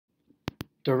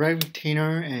Direct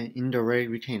retainer and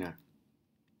indirect retainer.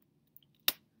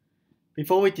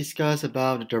 Before we discuss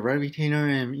about the direct retainer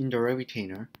and indirect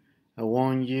retainer, I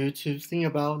want you to think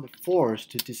about the force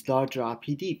to dislodge the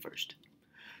RPD first.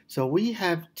 So we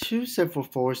have two several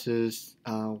forces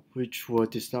which will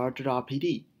dislodge the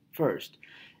RPD. First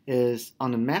is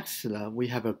on the maxilla, we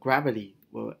have a gravity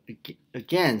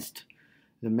against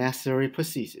the maxillary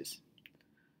prosthesis.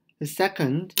 The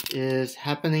second is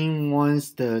happening once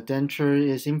the denture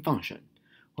is in function.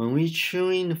 When we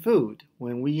chewing the food,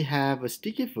 when we have a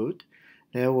sticky food,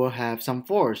 they will have some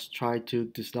force try to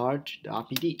dislodge the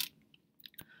RPD.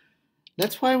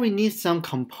 That's why we need some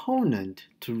component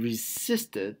to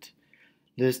resist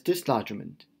this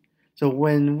dislodgement. So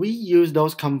when we use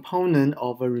those components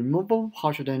of a removable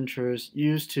partial dentures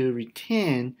used to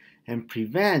retain and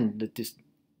prevent the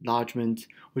dislodgement,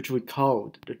 which we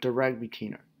call the direct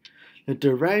retainer. The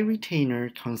direct retainer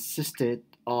consisted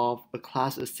of a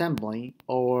class assembly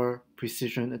or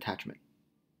precision attachment.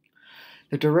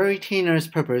 The direct retainer's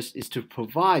purpose is to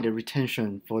provide a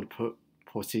retention for the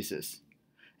prosthesis,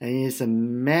 and it is a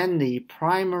mainly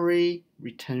primary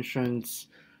retentions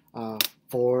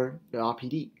for the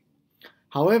RPD.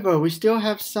 However, we still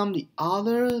have some the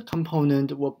other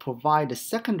component will provide the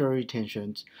secondary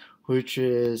retentions, which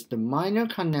is the minor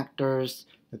connectors,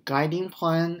 the guiding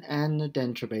plane, and the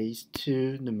denture base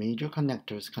to the major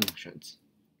connectors connections.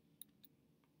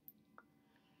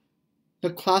 The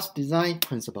class design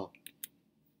principle.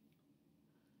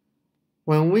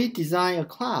 When we design a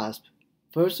clasp,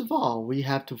 first of all, we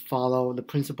have to follow the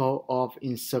principle of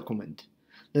encirclement.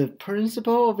 The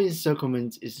principle of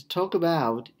encirclement is to talk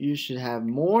about you should have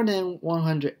more than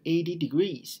 180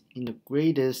 degrees in the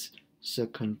greatest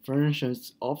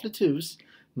circumference of the tooth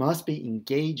must be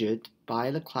engaged by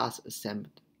the class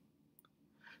assembly.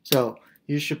 So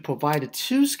you should provide a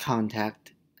tooth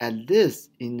contact at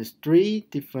least in the 3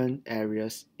 different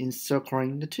areas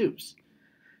encircling the tooth.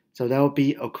 So that will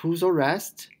be occlusal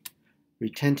rest,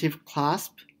 retentive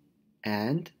clasp,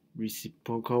 and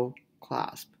reciprocal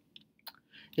clasp.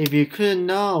 If you couldn't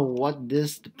know what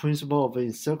the principle of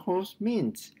encirclement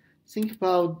means, think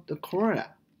about the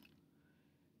koala.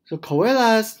 So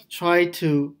koalas try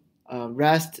to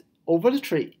rest over the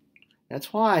tree.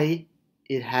 That's why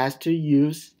it has to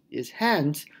use its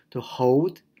hands to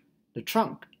hold the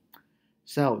trunk.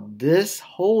 So this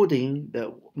holding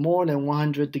the more than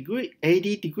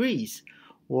 180 degrees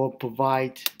will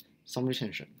provide some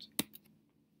retention.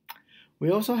 We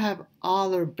also have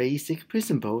other basic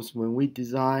principles when we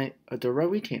design a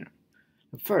direct retainer.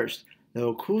 First, the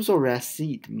occlusal rest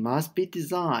seat must be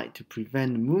designed to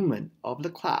prevent movement of the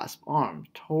clasp arm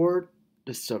toward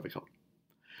the cervical.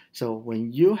 So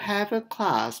when you have a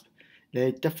clasp,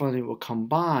 they definitely will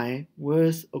combine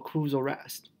with occlusal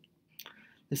rest.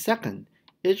 The second,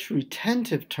 each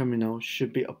retentive terminal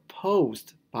should be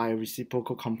opposed by a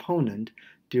reciprocal component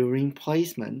during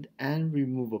placement and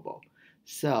removable.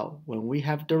 So when we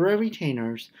have direct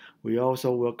retainers, we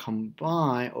also will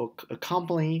combine or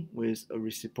accompany with a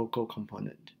reciprocal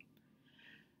component.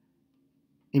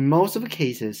 In most of the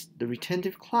cases, the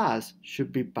retentive class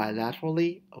should be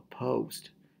bilaterally opposed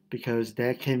because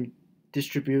they can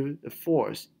distribute the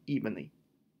force evenly.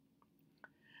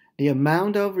 The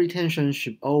amount of retention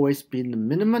should always be the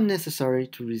minimum necessary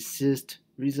to resist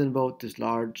reasonable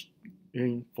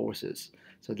dislodging forces.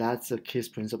 So that's the KISS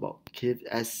principle. Keep it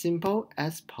as simple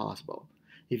as possible.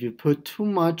 If you put too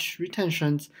much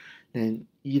retentions, then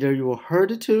either you will hurt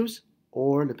the tooth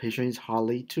or the patient is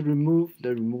hardly to remove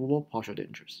the removable partial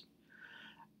dentures.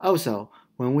 Also,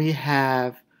 when we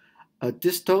have a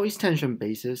distal extension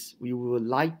basis, we would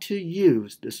like to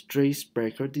use the straight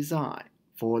breaker design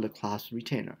for the clasp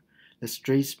retainer. The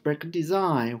straight breaker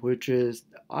design, which is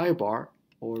the I-bar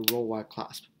or roll-wide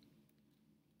clasp.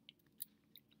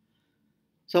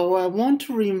 So I want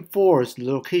to reinforce the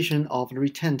location of the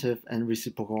retentive and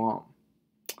reciprocal arm.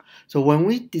 So when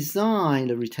we design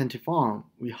the retentive arm,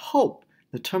 we hope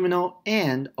the terminal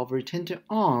end of retentive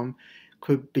arm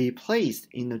could be placed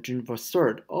in the gingival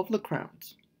third of the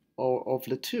crowns or of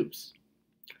the tooth,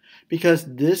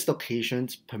 because these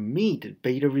locations permit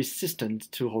beta resistance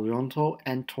to horizontal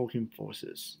and torquing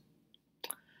forces.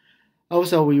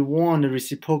 Also, we want the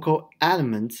reciprocal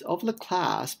elements of the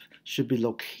clasp should be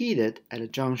located at the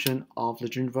junction of the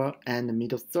gingiva and the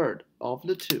middle third of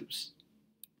the tooth.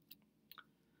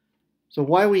 So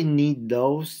why we need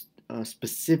those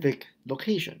specific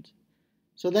locations?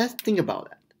 So let's think about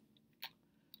that.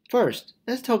 First,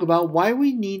 let's talk about why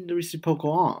we need the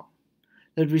reciprocal arm.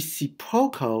 The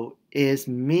reciprocal is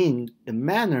mean the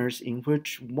manners in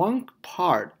which one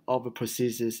part of a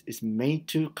process is made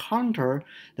to counter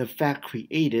the effect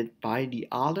created by the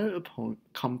other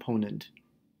component.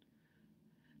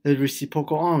 The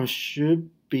reciprocal arm should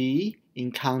be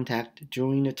in contact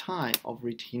during the time of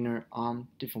retainer arm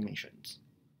deformations.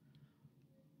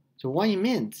 So what it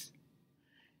means?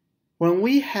 When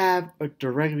we have a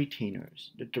direct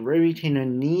retainers, the direct retainer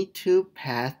need to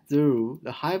pass through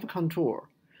the hive contour,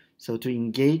 so to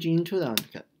engage into the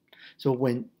undercut. So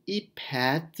when it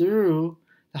pass through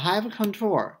the hive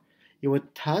contour, it will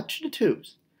touch the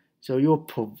tooth. So it will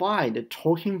provide the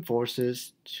torquing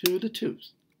forces to the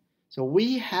tooth. So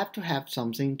we have to have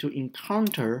something to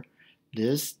encounter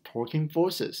these torquing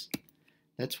forces.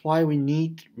 That's why we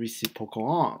need reciprocal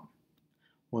arm.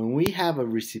 When we have a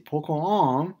reciprocal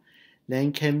arm,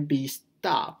 then can be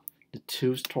stop the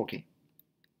tooth torquing.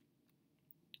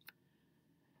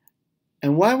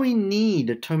 And why we need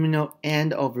the terminal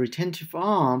end of retentive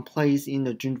arm placed in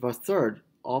the gingival third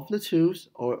of the tooth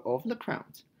or of the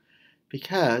crowns?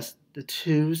 Because the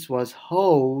tooth was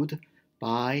held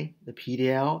by the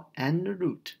PDL and the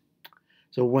root.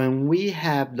 So when we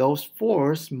have those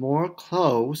forces more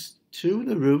close to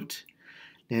the root,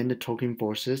 then the torquing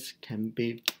forces can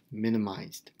be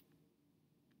minimized.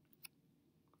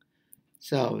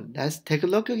 So let's take a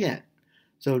look again.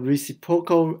 So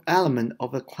reciprocal element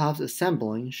of the clasp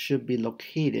assembly should be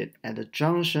located at the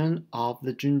junction of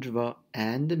the gingiva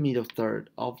and the middle third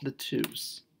of the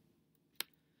tooth.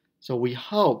 So we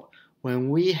hope when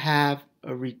we have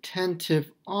a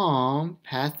retentive arm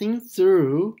passing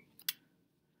through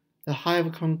the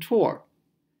hive contour,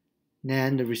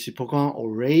 then the reciprocal arm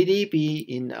already be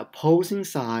in the opposing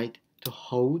side to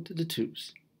hold the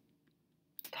tooth.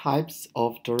 Types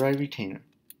of direct retainer.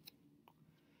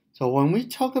 So when we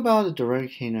talk about the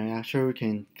direct retainer, actually we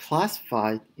can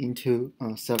classify it into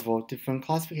several different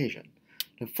classifications.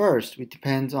 The first, it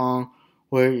depends on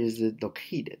where is it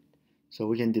located. So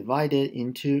we can divide it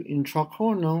into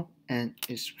intracoronal and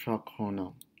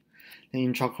extracoronal. The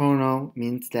intracoronal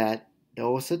means that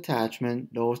those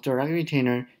attachment, those direct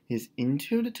retainer is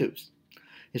into the tooth.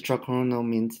 Extracoronal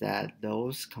means that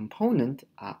those components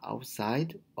are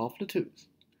outside of the tooth.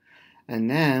 And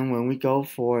then when we go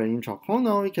for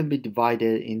intracoronal, it can be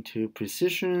divided into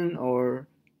precision or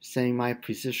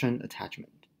semi-precision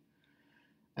attachment.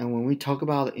 And when we talk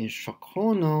about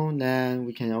intracoronal, then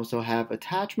we can also have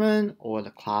attachment or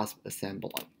the clasp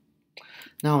assembly.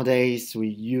 Nowadays, we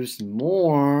use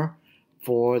more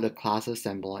for the clasp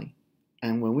assembly.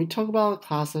 And when we talk about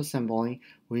clasp assembly,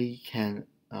 we can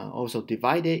also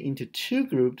divide it into two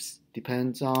groups,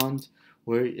 depends on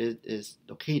where it is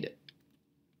located.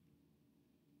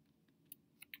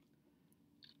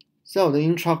 So the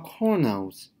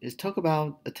intracoronals is talk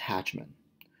about attachment.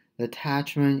 The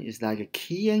attachment is like a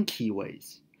key and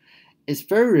keyways. It's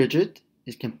very rigid.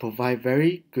 It can provide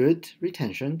very good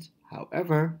retention.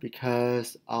 However,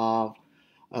 because of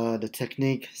the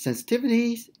technique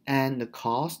sensitivities and the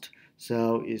cost,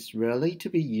 so it's rarely to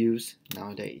be used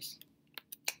nowadays.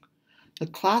 The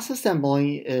clasp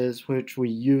assembly is which we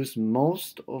use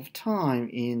most of time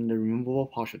in the removable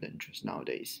partial dentures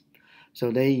nowadays.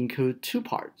 So they include two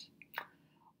parts.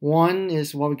 One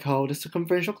is what we call the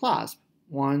circumferential clasp.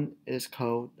 One is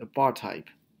called the bar type.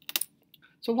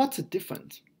 So what's the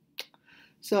difference?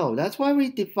 So that's why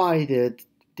we divide it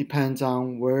depends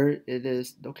on where it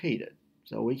is located.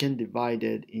 So we can divide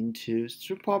it into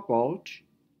supra bulge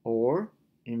or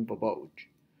infra bulge.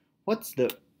 What's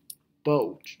the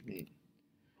bulge mean?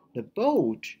 The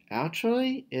bulge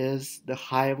actually is the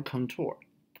hive contour.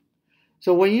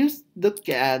 So when you look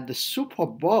at the supra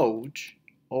bulge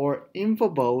or infra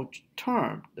bulge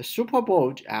term, the supra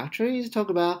bulge actually is talk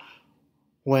about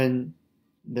when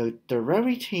the direct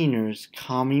retainers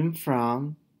coming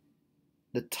from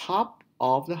the top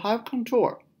of the hive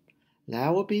contour.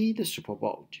 That will be the supra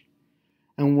bulge.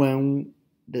 And when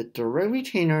the direct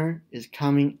retainer is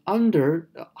coming under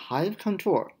the hive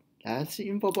contour, that's the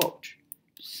infra bulge.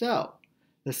 So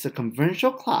the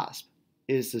circumferential clasp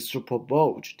is the supra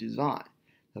bulge design.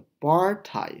 The bar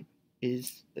type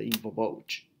is the infra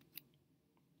bulge.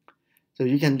 So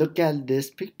you can look at these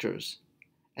pictures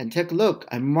and take a look.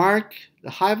 I mark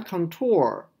the hive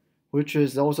contour, which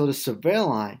is also the survey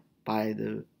line by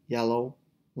the yellow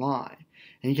line.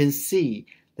 And you can see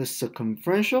the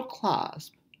circumferential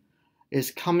clasp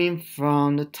is coming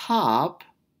from the top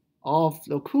of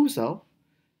the occlusal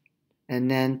and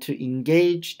then to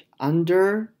engage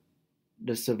under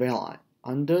the survey line,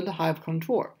 under the hive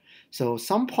contour. So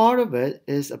some part of it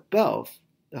is above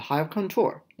the hive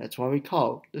contour. That's what we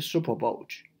call the supra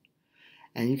bulge.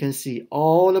 And you can see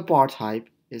all the bar type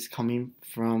is coming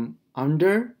from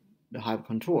under the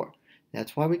hypocontour.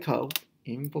 That's why we call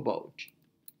info bulge.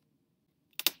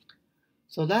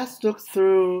 So let's look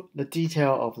through the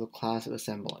detail of the class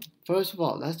assembly. First of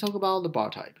all, let's talk about the bar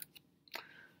type.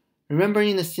 Remember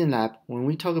in the SynLab, when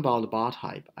we talk about the bar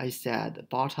type, I said the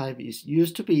bar type is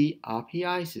used to be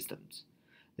RPI systems.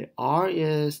 The R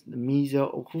is the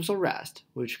mesial-occlusal rest,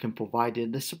 which can provide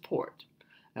the support.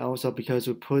 And also because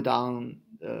we put on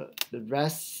the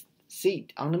rest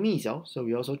seat on the mesial, so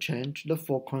we also change the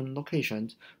fulcrum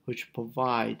locations, which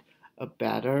provide a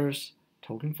better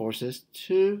torquing forces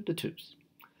to the tubes.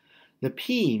 The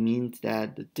P means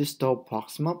that the distal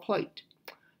proximal plate.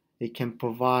 It can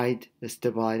provide the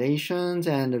stabilizations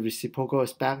and the reciprocal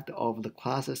aspect of the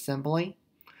class assembly.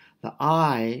 The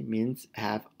I means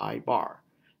have I bar.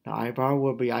 The I bar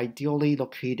will be ideally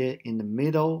located in the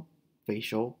middle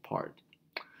facial part.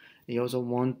 You also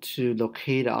want to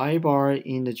locate the I bar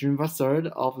in the gingival third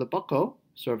of the buccal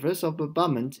surface of the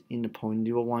abutment in the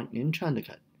 0.01 inch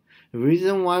undercut. The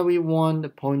reason why we want the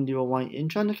 0.01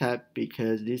 inch undercut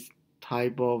because this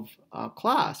type of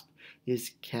clasp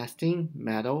is casting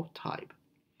metal type.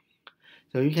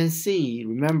 So you can see,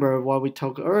 remember what we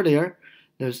talked earlier,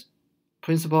 the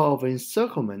principle of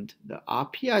encirclement, the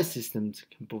RPI systems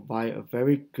can provide a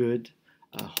very good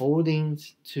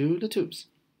holdings to the tubes.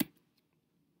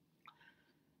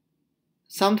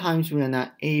 Sometimes we are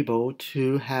not able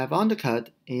to have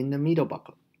undercut in the middle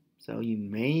buccal, so you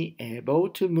may able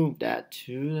to move that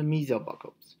to the mesial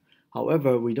buccals.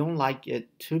 However, we don't like it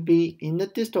to be in the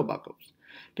distal buccals,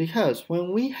 because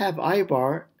when we have I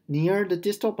bar near the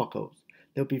distal buccals,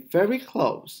 they'll be very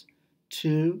close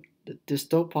to the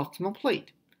distal proximal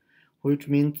plate, which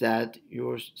means that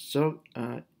your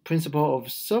principle of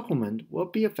circlement will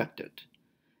be affected.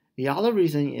 The other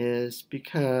reason is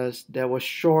because they will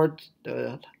short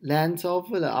the length of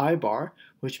the I bar,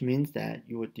 which means that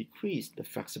you will decrease the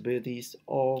flexibilities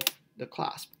of the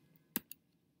clasp.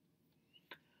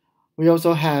 We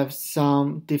also have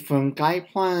some different guide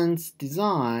plans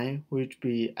design which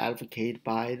be advocated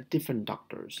by the different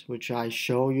doctors, which I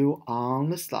show you on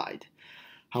the slide.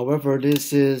 However,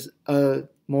 this is a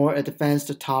more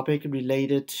advanced topic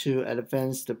related to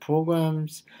advanced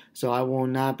programs, so I will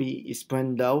not be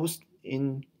explaining those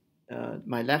in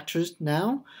my lectures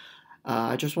now.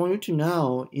 I just want you to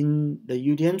know in the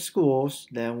UDM schools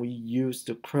that we use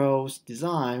the cross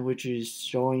design, which is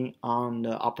showing on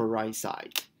the upper right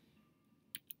side.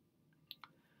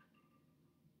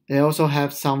 They also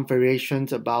have some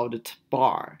variations about the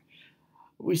bar.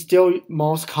 We still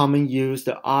most common use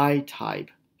the I type,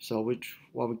 so which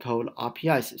what we call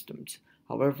RPI systems.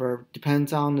 However,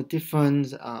 depends on the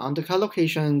different undercut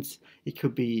locations. It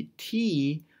could be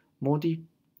T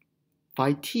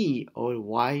modified T or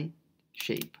Y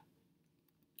shape.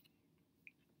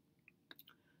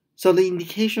 So the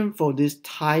indication for this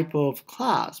type of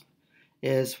clasp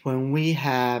is when we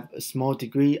have a small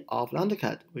degree of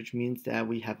undercut, which means that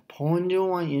we have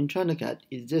 0.01 inch undercut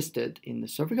existed in the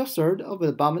cervical third of the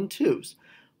abutment tubes,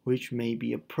 which may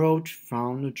be approached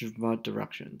from the gingival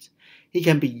directions. It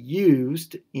can be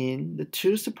used in the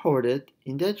two supported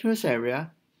indenturous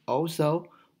area, also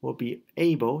will be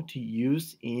able to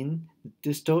use in the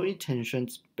distal intention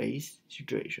space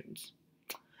situations.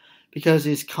 Because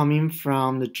it's coming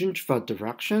from the gingival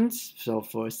directions, so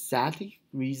for aesthetic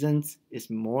reasons, it's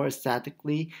more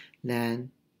aesthetically than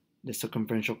the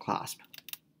circumferential clasp.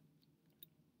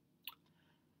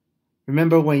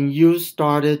 Remember when you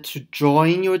started to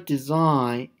join your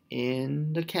design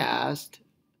in the cast,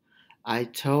 I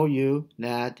told you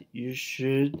that you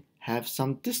should have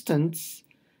some distance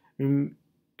to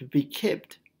be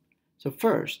kept. So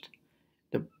first,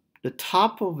 the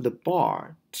top of the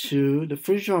bar to the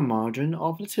frisural margin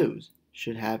of the tooth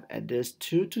should have at least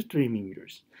 2 to 3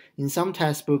 millimeters. In some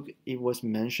textbook, it was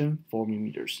mentioned 4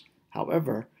 millimeters.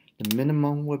 However, the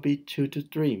minimum will be 2 to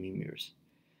 3 millimeters.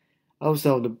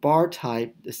 Also, the bar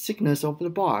type, the thickness of the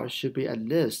bar should be at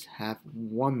least have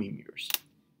 1 millimeters.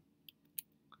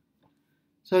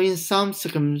 So in some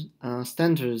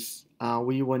circumstances,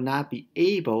 we will not be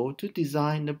able to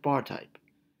design the bar type.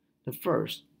 The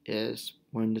first is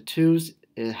when the tooth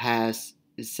has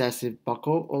excessive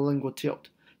buccal or lingual tilt,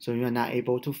 so you are not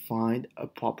able to find a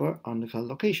proper undercut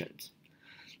locations.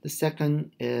 The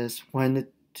second is when the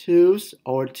tooth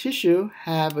or tissue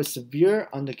have a severe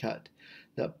undercut.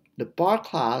 The bar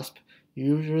clasp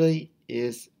usually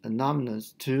is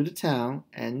anomalous to the tongue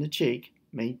and the cheek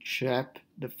may trap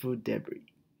the food debris.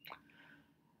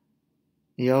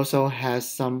 It also has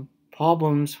some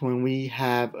problems when we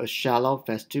have a shallow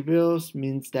vestibules,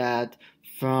 means that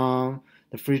from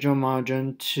the frisural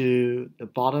margin to the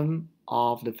bottom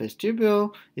of the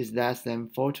vestibule is less than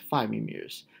 4 to 5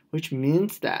 millimeters, which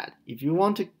means that if you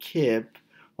want to keep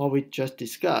what we just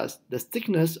discussed, the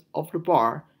thickness of the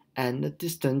bar and the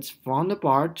distance from the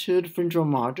bar to the fringe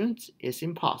margins is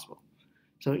impossible.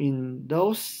 So in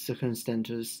those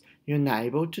circumstances, you're not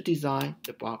able to design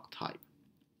the bar type.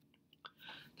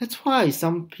 That's why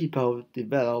some people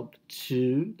develop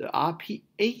to the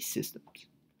RPA systems,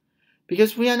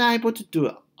 because we are not able to do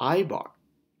an I-bar.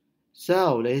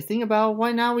 So they think about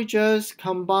why not we just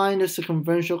combine the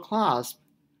circumferential clasp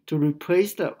to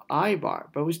replace the I-bar,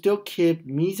 but we still keep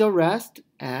mesial rest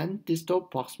and distal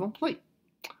proximal plate.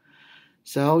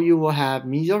 So you will have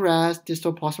mesial rest,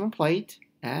 distal proximal plate,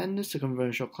 and the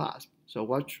circumferential clasp. So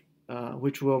which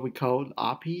will we call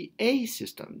RPA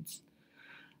systems.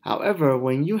 However,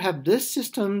 when you have these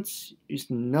systems, there's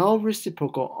no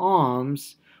reciprocal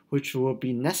arms, which will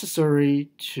be necessary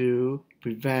to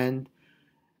prevent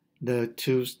the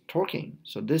tooth torquing.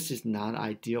 So this is not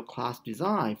ideal clasp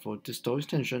design for distal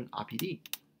extension RPD.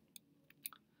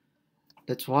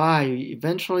 That's why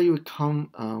eventually we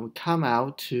come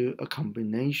out to a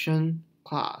combination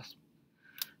clasp.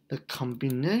 The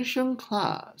combination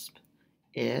clasp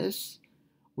is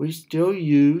we still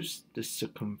use the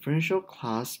circumferential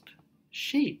clasp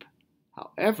shape.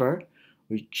 However,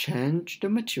 we change the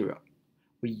material.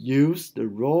 We use the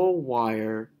raw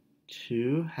wire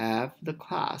to have the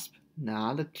clasp,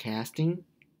 not the casting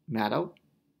metal.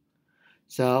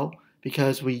 So,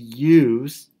 because we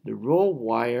use the raw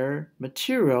wire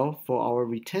material for our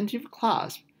retentive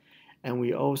clasp, and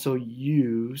we also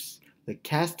use the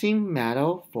casting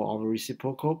metal for our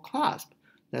reciprocal clasp,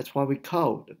 that's why we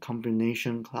call the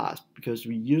combination clasp, because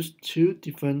we use two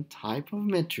different types of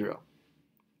material.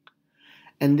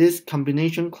 And this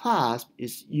combination clasp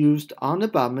is used on the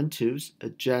abutment tooth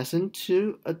adjacent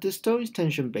to a distal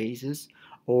extension basis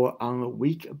or on a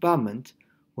weak abutment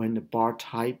when the bar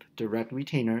type direct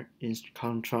retainer is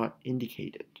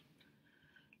contraindicated.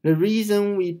 The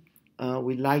reason we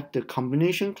like the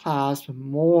combination clasp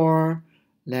more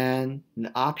than the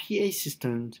RPA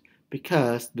system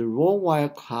because the raw wire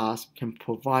clasp can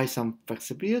provide some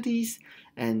flexibilities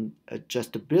and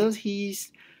adjustabilities,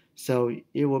 so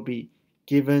it will be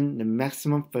given the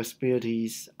maximum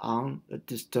flexibilities on the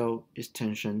distal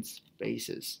extensions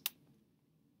basis.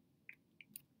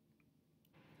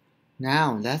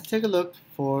 Now let's take a look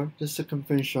for the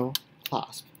circumferential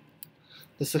clasp.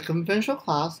 The circumferential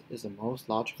clasp is the most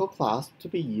logical clasp to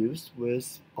be used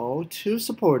with all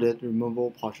tooth-supported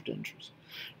removable partial dentures.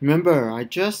 Remember, I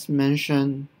just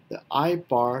mentioned the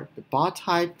I-bar, the bar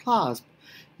type clasp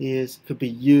could be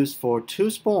used for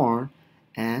tooth-borne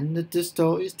and the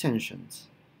distal extensions,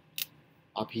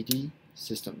 RPD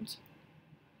systems.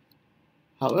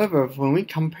 However, when we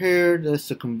compare the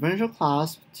circumferential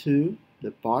clasp to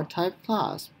the bar type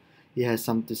clasp, it has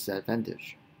some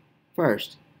disadvantage.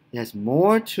 First, it has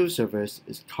more tooth surface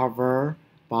is covered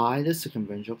by the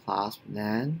circumferential clasp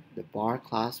than the bar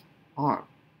clasp arm.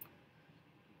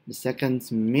 The second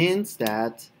means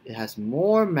that it has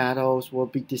more metals will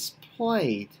be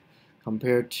displayed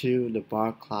compared to the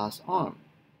bar clasp arm.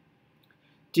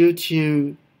 Due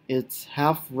to its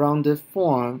half-rounded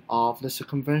form of the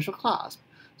circumferential clasp,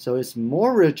 so it's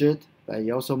more rigid, but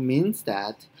it also means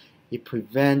that it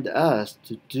prevents us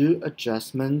to do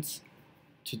adjustments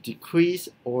to decrease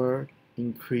or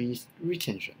increase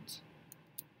retentions.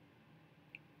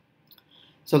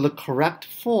 So the correct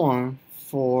form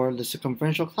for the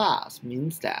circumferential clasp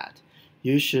means that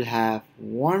you should have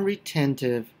one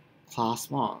retentive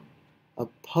clasp arm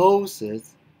opposed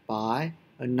by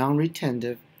a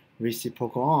non-retentive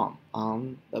reciprocal arm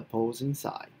on the opposing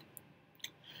side.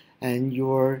 And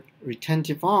your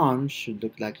retentive arm should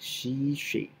look like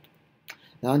C-shape.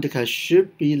 The undercut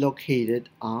should be located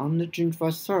on the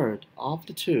gingival third of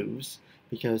the tooth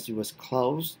because it was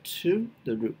close to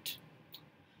the root.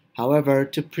 However,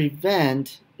 to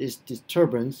prevent its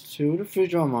disturbance to the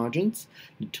fringeal margins,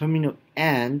 the terminal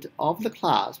end of the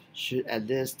clasp should at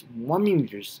least 1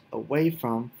 mm away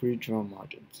from fringeal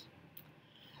margins.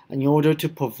 And in order to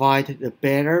provide the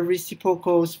better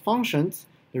reciprocal functions,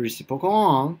 the reciprocal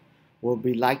arm will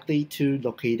be likely to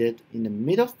located in the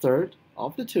middle third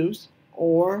of the tooth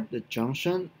or the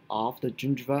junction of the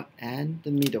gingiva and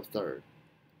the middle third.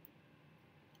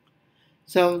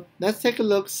 So let's take a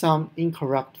look at some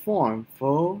incorrect form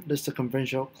for the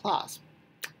circumferential clasp.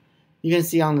 You can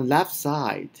see on the left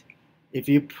side, if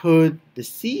you put the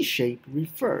C shape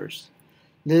reverse,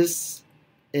 this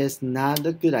is not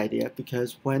a good idea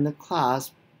because when the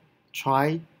clasp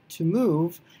tries to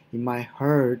move, it might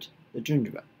hurt the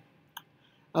gingiva.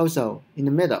 Also, in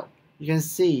the middle, you can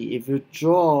see if you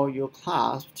draw your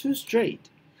clasp too straight,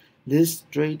 these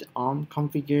straight arm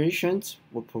configurations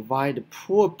will provide a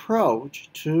poor approach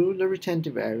to the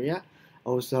retentive area,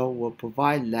 also will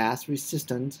provide less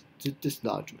resistance to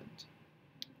dislodgement.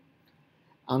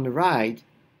 On the right,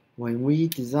 when we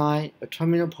design a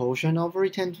terminal portion of a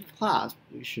retentive clasp,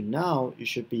 you should know it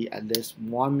should be at least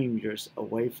 1 mm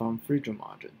away from frigid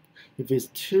margin. If it's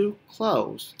too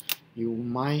close, you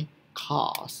might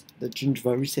cause the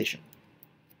gingival recession.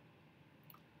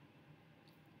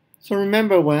 So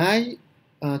remember when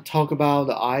I talk about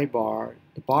the I-bar,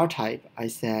 the bar type I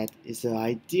said is an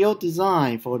ideal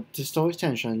design for distal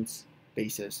extensions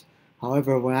basis.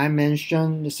 However, when I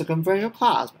mention the circumferential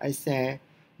clasp, I say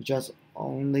it just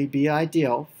only be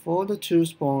ideal for the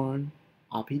tooth-borne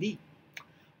RPD.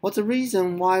 What's the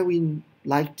reason why we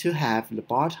like to have the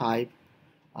bar type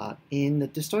in the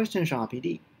distal extension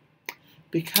RPD?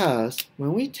 Because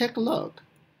when we take a look,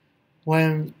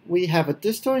 when we have a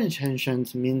distal extension,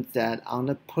 means that on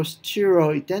the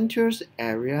posterior dentures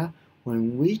area,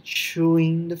 when we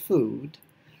chewing the food,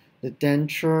 the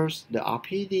dentures, the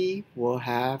RPD will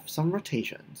have some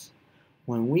rotations.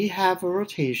 When we have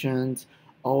rotations,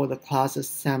 all the class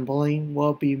assembling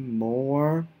will be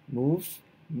more moved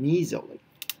mesially.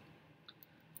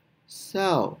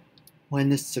 So, when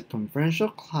the circumferential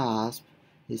clasp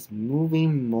is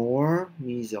moving more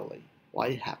mesially,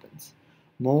 what happens?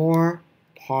 More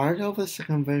part of the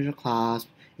circumferential clasp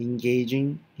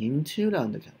engaging into the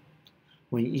undercut.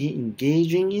 When it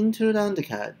engaging into the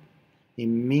undercut, it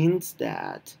means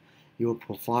that you will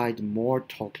provide more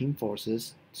torquing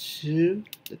forces to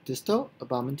the distal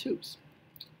abutment tubes.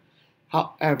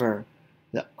 However,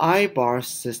 the I-bar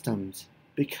systems,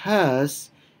 because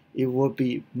it will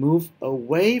be moved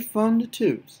away from the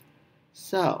tubes,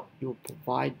 so it will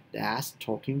provide less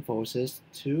torquing forces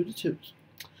to the tubes.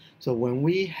 So when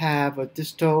we have a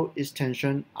distal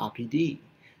extension RPD,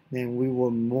 then we will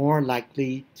more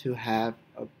likely to have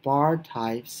a bar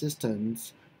type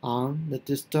systems on the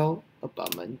distal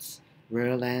abutments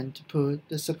rather than to put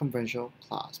the circumferential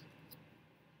clasp.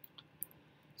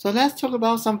 So let's talk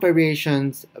about some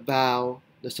variations about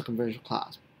the circumferential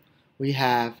clasp. We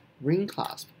have ring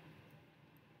clasp.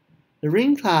 The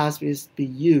ring clasp is be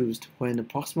used when the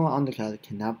proximal undercut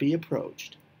cannot be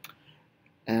approached.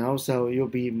 And also, it will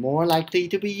be more likely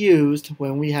to be used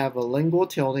when we have a lingual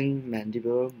tilting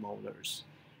mandibular molars.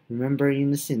 Remember, in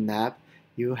the synapse,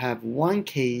 you have one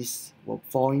case will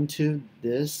fall into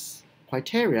this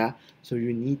criteria, so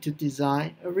you need to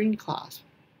design a ring clasp.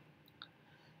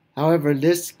 However,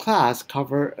 this class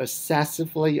covers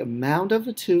excessively amount of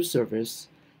the tooth surface,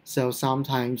 so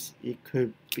sometimes it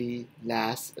could be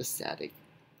less aesthetic.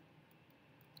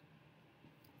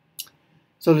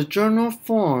 So the general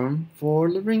form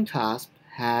for the ring clasp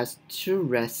has two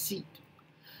rest seats.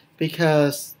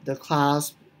 Because the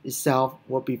clasp itself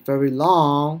will be very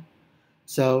long,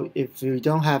 so if you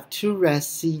don't have two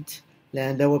rest seats,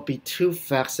 then they will be too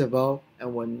flexible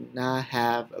and will not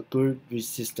have a good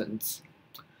resistance.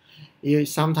 It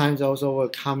sometimes also will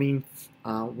come in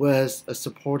with a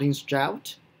supporting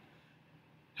strut.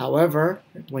 However,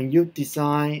 when you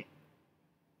design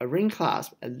a ring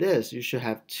clasp, at least you should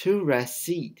have two rest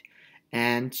seats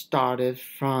and started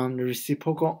from the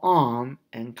reciprocal arm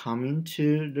and coming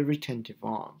to the retentive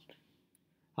arm.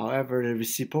 However, the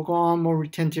reciprocal arm or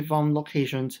retentive arm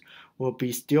locations will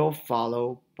be still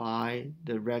followed by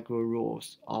the regular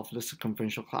rules of the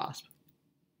circumferential clasp.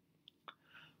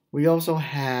 We also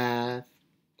have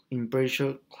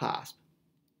embrasure clasp.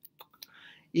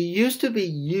 It used to be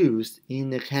used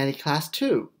in the kinetic class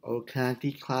 2 or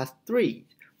kinetic class 3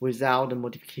 without the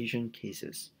modification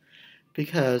cases.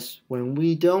 Because when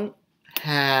we don't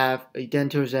have a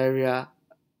dentures area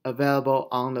available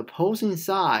on the opposing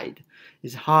side,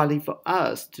 it's hardly for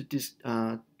us to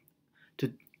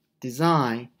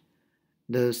design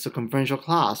the circumferential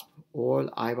clasp or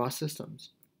the I-bar systems.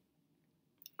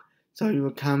 So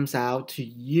it comes out to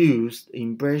use the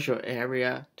embrasure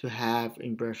area to have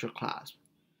embrasure clasp.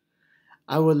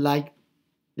 I would like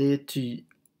to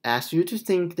ask you to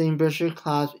think the embrasure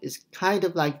clasp is kind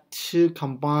of like two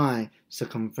combined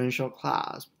circumferential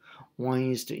clasp.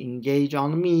 One is to engage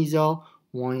on the mesial,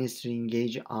 one is to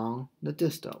engage on the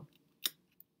distal.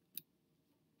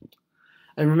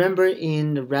 I remember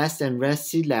in the rest and rest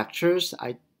seat lectures,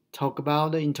 I talk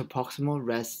about the interproximal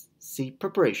rest seat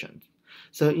preparation.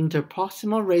 So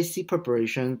interproximal rest seat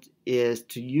preparation is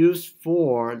to use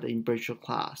for the embrasure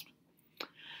clasp.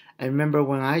 I remember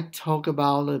when I talk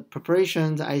about the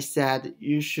preparations, I said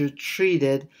you should treat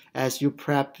it as you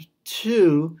prep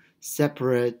two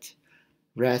separate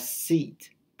rest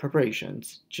seat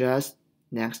preparations. Just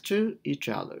next to each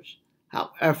other.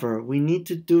 However, we need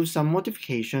to do some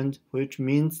modifications, which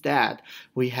means that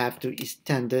we have to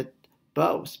extend it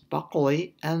both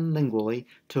buccally and lingually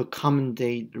to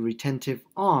accommodate the retentive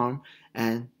arm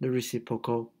and the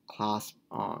reciprocal clasp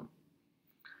arm.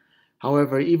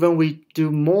 However, even we do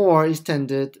more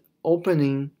extended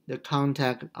opening the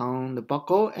contact on the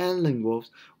buccal and linguals,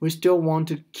 we still want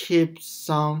to keep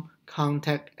some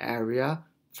contact area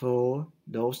for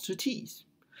those two teeth,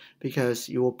 because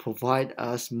it will provide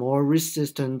us more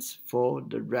resistance for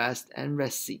the rest and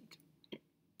rest seat.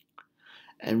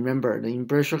 And remember, the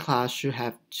embrasure clasp should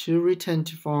have two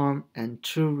retentive arms and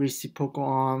two reciprocal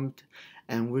arms,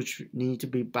 and which need to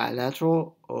be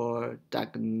bilateral or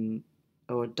diagonally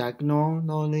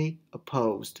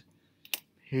opposed,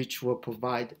 which will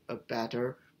provide a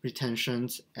better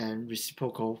retentions and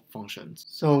reciprocal functions.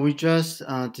 So we just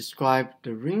described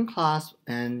the ring clasp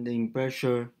and the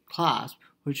embrasure clasp,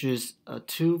 which is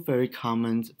two very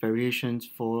common variations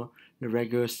for the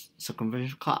regular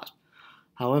circumferential clasp.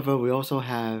 However, we also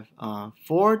have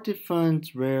 4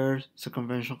 different rare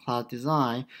circumferential clasp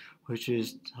design, which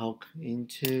is talked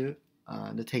into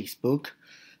the textbook.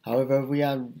 However, we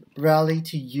are rarely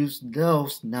to use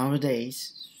those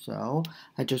nowadays, so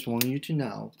I just want you to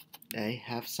know they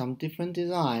have some different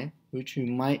design which you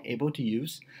might able to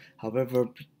use. However,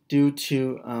 due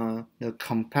to the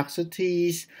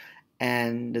complexities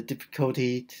and the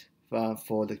difficulty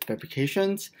for the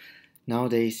fabrications,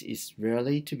 nowadays it's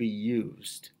rarely to be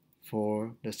used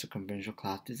for the circumferential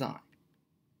clasp design.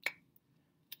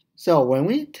 So when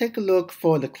we take a look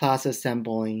for the clasp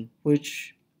assembling,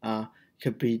 which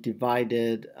could be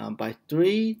divided by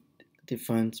 3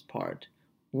 different parts.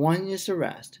 One is the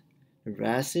rest. The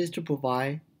rest is to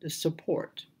provide the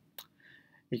support.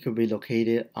 It could be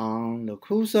located on the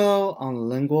occlusal, on the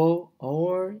lingual,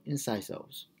 or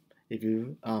incisals. If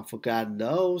you forgot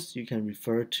those, you can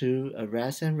refer to a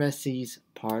rest and rest seats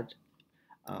part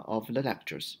of the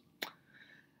lectures.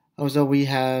 Also, we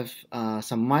have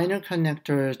some minor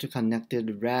connectors to connect the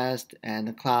rest and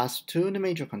the clasp to the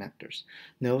major connectors.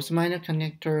 Those minor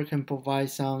connectors can provide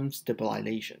some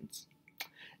stabilizations.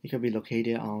 It can be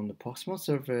located on the proximal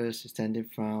surface, extending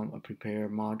from a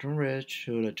prepared margin ridge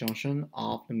to the junction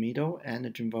of the middle and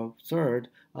the gingival third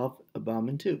of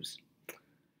abdomen tubes.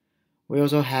 We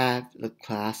also have the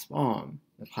clasp arm.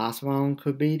 The clasp arm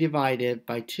could be divided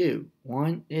by 2.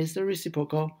 One is the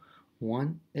reciprocal,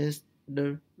 one is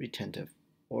the retentive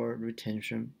or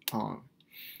retention arm.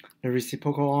 The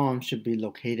reciprocal arm should be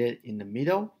located in the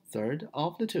middle third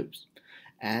of the tubes,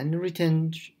 and the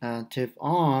retentive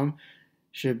arm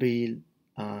should be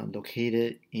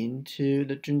located into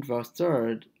the gingival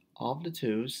third of the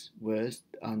tubes with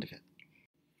the undercut.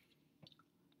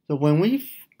 So when we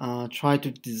try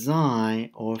to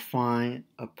design or find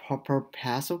a proper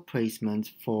passive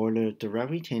placement for the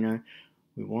direct retainer,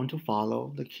 we want to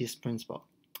follow the KISS principle.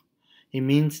 It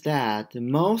means that the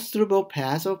most suitable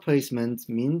passive placement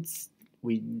means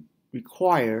we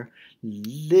require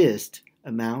least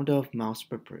amount of mouth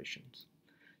preparations.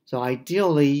 So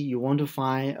ideally, you want to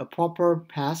find a proper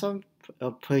passive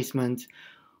placement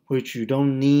which you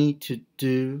don't need to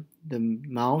do the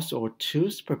mouth or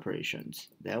tooth preparations.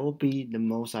 That will be the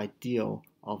most ideal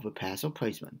of a passive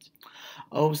placement.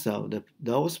 Also,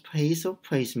 those passive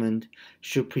placement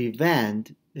should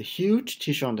prevent the huge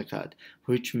tissue undercut,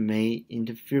 which may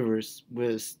interfere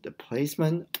with the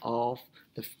placement of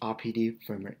the RPD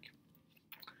framework.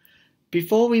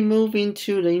 Before we move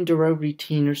into the indirect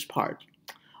retainers part,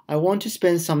 I want to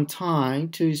spend some time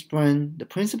to explain the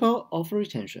principle of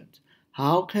retention.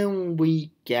 How can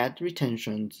we get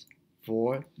retentions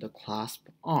for the clasp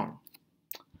arm?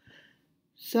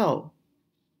 So,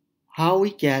 how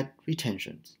we get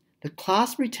retentions? The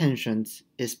clasp retentions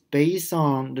is based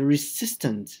on the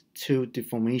resistance to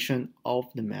deformation of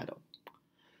the metal.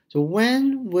 So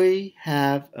when we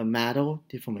have a metal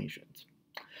deformation,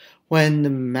 when the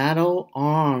metal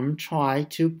arm tries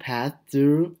to pass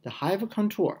through the hyper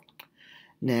contour,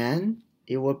 then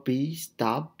it will be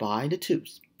stopped by the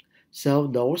tubes. So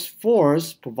those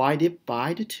force provided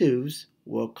by the tubes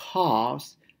will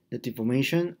cause the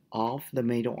deformation of the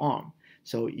metal arm.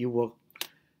 So it will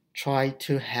try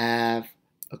to have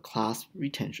a clasp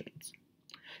retentions.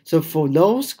 So for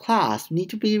those clasps need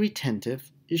to be retentive,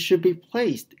 it should be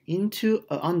placed into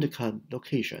an undercut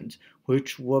locations,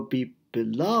 which will be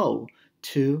below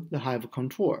to the hyper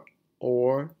contour,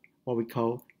 or what we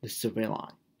call the survey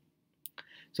line.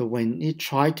 So when it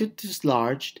tries to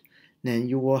dislodge, then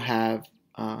you will have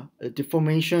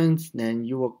deformations, then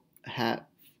you will have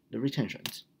the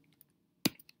retentions.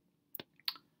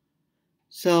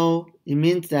 So it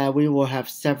means that we will have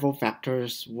several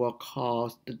factors will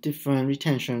cause the different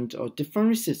retentions or different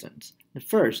resistance. The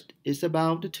first is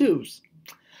about the tools.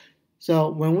 So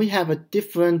when we have a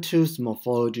different tools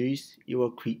morphologies, it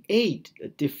will create a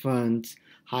different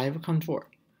hive contour.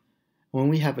 When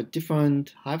we have a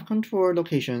different hive contour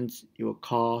locations, it will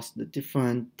cause the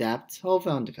different depth of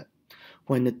undercut.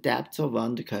 When the depth of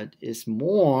undercut is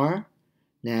more,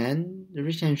 then the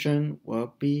retention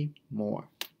will be more.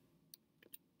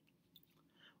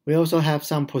 We also have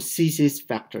some prosthesis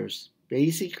factors.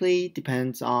 Basically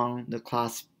depends on the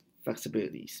clasp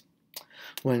flexibilities.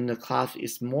 When the clasp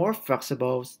is more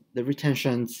flexible, the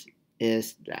retention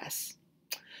is less.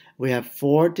 We have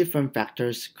four different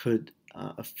factors could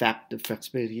affect the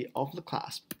flexibility of the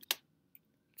clasp.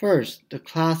 First, the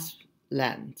clasp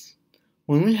length.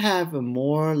 When we have a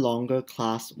more longer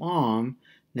clasp arm,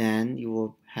 then you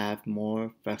will have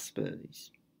more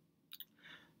flexibilities.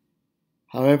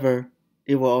 However,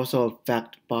 it will also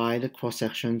affect by the cross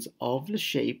sections of the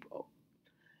shape.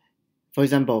 For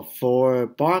example, for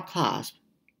bar clasp,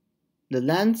 the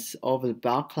length of the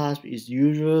bar clasp is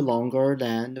usually longer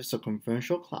than the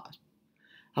circumferential clasp.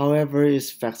 However,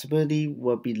 its flexibility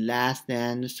will be less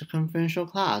than the circumferential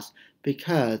clasp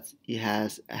because it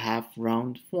has a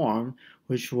half-round form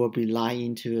which will be lie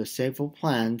into several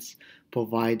planes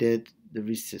provided the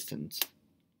resistance.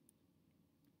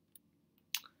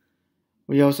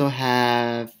 We also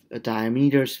have a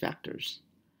diameter factors.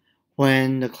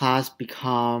 When the clasp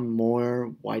become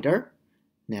more wider,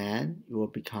 then it will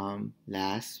become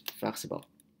less flexible.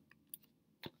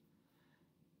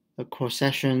 The cross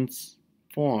sections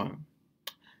form.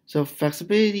 So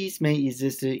flexibilities may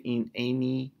exist in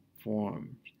any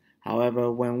form.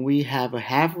 However, when we have a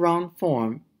half-round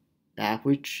form, that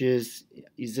which is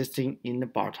existing in the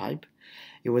bar type,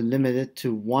 it will limit it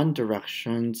to one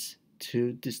direction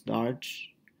to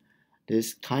dislodge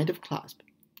this kind of clasp.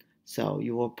 So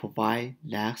you will provide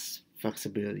less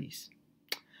flexibilities.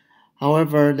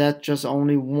 However, that's just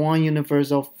only one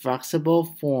universal flexible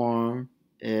form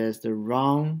is the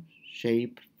round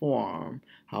shape form.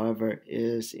 However, it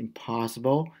is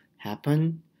impossible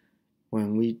happen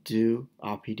when we do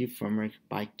RPD framework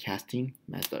by casting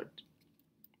method.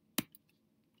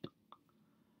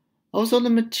 Also, the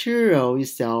material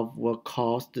itself will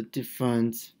cause the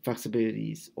different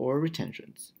flexibilities or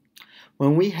retentions.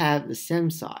 When we have the same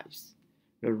size,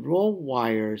 the raw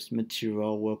wires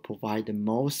material will provide the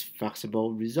most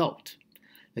flexible result.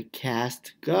 The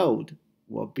cast gold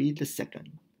will be the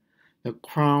second. The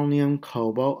chromium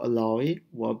cobalt alloy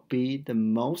will be the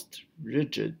most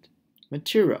rigid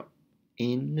material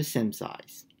in the same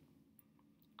size.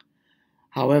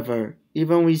 However,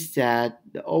 even we said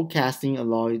the old casting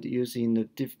alloy using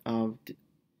the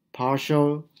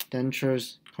partial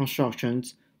dentures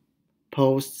constructions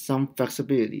pose some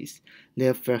flexibilities.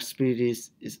 Their flexibilities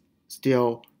is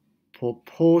still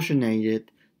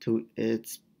proportionated to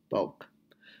its bulk.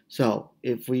 So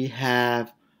if we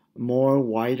have more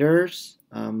wider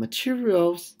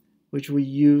materials which we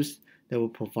use, that will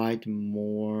provide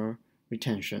more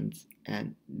retentions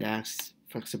and less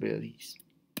flexibilities.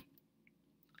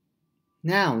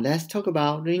 Now let's talk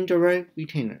about the indirect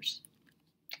retainers.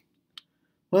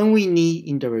 When we need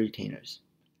indirect retainers,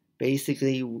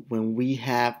 basically when we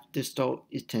have distal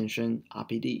extension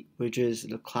RPD, which is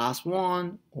the class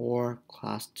 1 or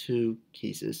class 2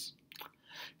 cases.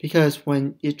 Because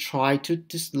when it tries to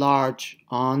dislodge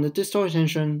on the distal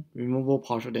extension removable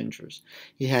partial dentures,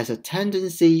 it has a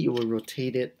tendency it will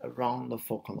rotate it around the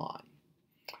focal line.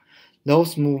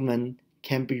 Those movements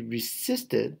can be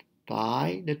resisted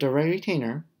by the direct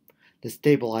retainer, the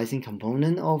stabilizing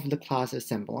component of the class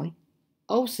assembly,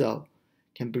 also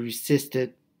can be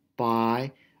resisted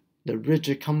by the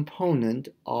rigid component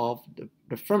of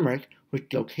the framework which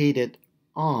is located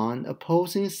on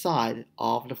opposing side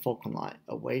of the focal line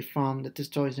away from the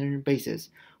distal extension basis,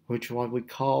 which is what we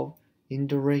call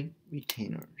indirect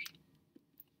retainers.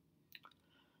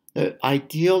 The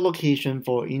ideal location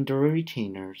for indirect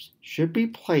retainers should be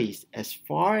placed as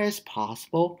far as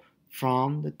possible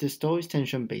from the distal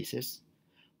extension basis,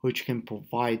 which can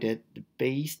provide the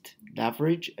based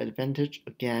leverage advantage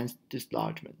against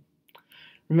dislodgement.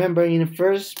 Remember in the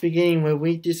first beginning when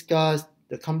we discussed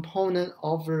the component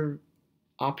of the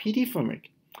RPD framework,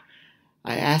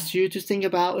 I asked you to think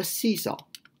about a seesaw.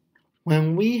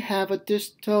 When we have a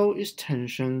distal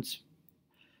extension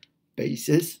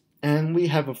basis and we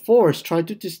have a force try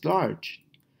to dislodge,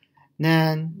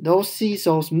 then those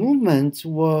seesaws movements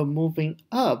were moving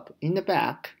up in the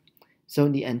back, so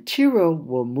the anterior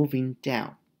were moving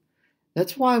down.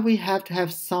 That's why we have to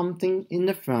have something in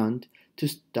the front to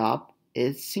stop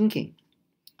it sinking.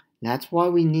 That's why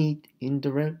we need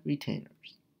indirect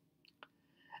retainers.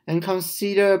 And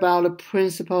consider about the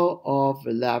principle of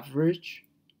leverage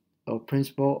or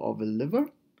principle of a lever.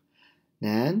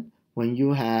 Then when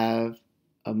you have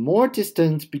a more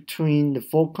distance between the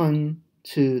fulcrum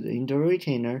to the indirect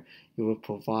retainer, you will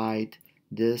provide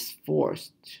this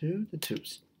force to the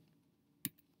tubes.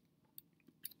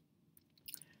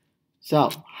 So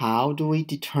how do we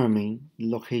determine the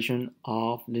location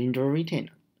of the indirect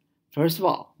retainer? First of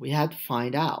all, we have to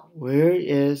find out where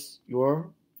is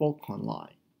your fulcrum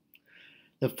line.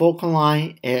 The fulcrum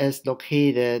line is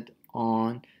located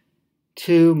on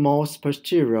two most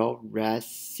posterior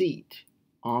rest seat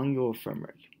on your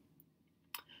femur.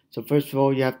 So first of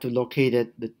all, you have to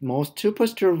locate the most two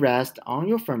posterior rest on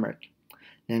your femur,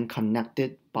 then connect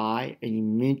it by an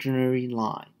imaginary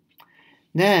line.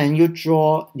 Then you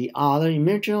draw the other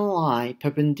imaginary line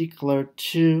perpendicular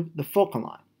to the fulcrum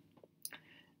line.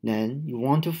 Then you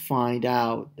want to find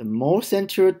out the most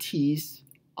anterior teeth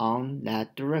on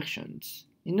that directions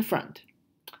in the front.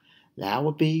 That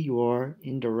would be your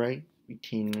indirect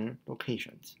retainer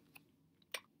locations.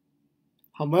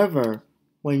 However,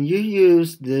 when you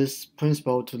use this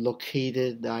principle to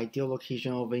locate the ideal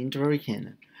location of an indirect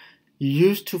retainer, you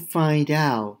use to find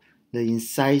out the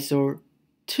incisor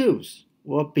tooth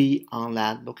will be on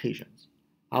that location.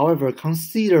 However,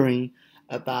 considering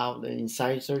about the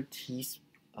incisor teeth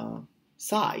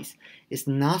size is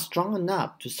not strong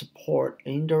enough to support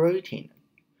an indirect retainer.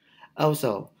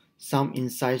 Also, some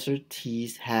incisor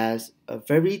teeth has a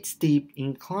very steep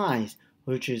incline,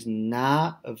 which is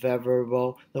not a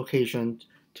favorable location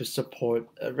to support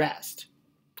a rest.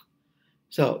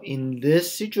 So in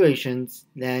these situations,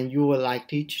 then you will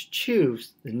likely to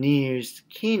choose the nearest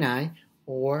canine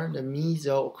or the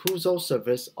meso-occlusal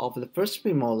surface of the first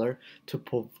premolar to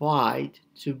provide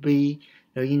to be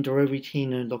the indirect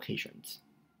retainer locations.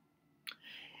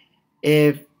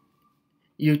 If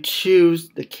you choose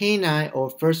the canine or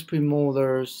first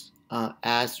premolars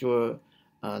as your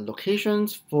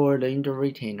locations for the indirect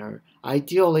retainer,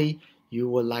 ideally you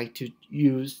would like to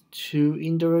use two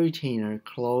indirect retainer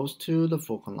close to the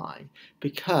fulcrum line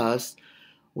because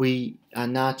we are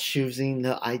not choosing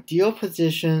the ideal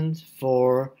positions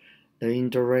for the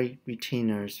indirect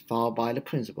retainers followed by the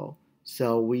principal.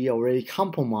 So we already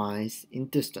compromise in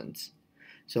distance.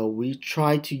 So we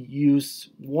try to use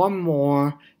one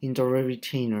more indirect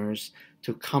retainers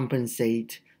to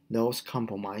compensate those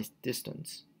compromised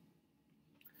distance.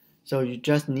 So you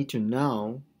just need to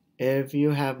know if you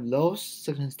have those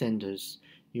circumstances,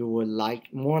 you will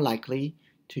more likely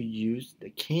to use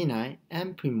the canine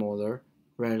and premolar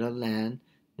rather than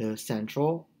the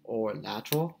central or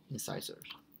lateral incisors.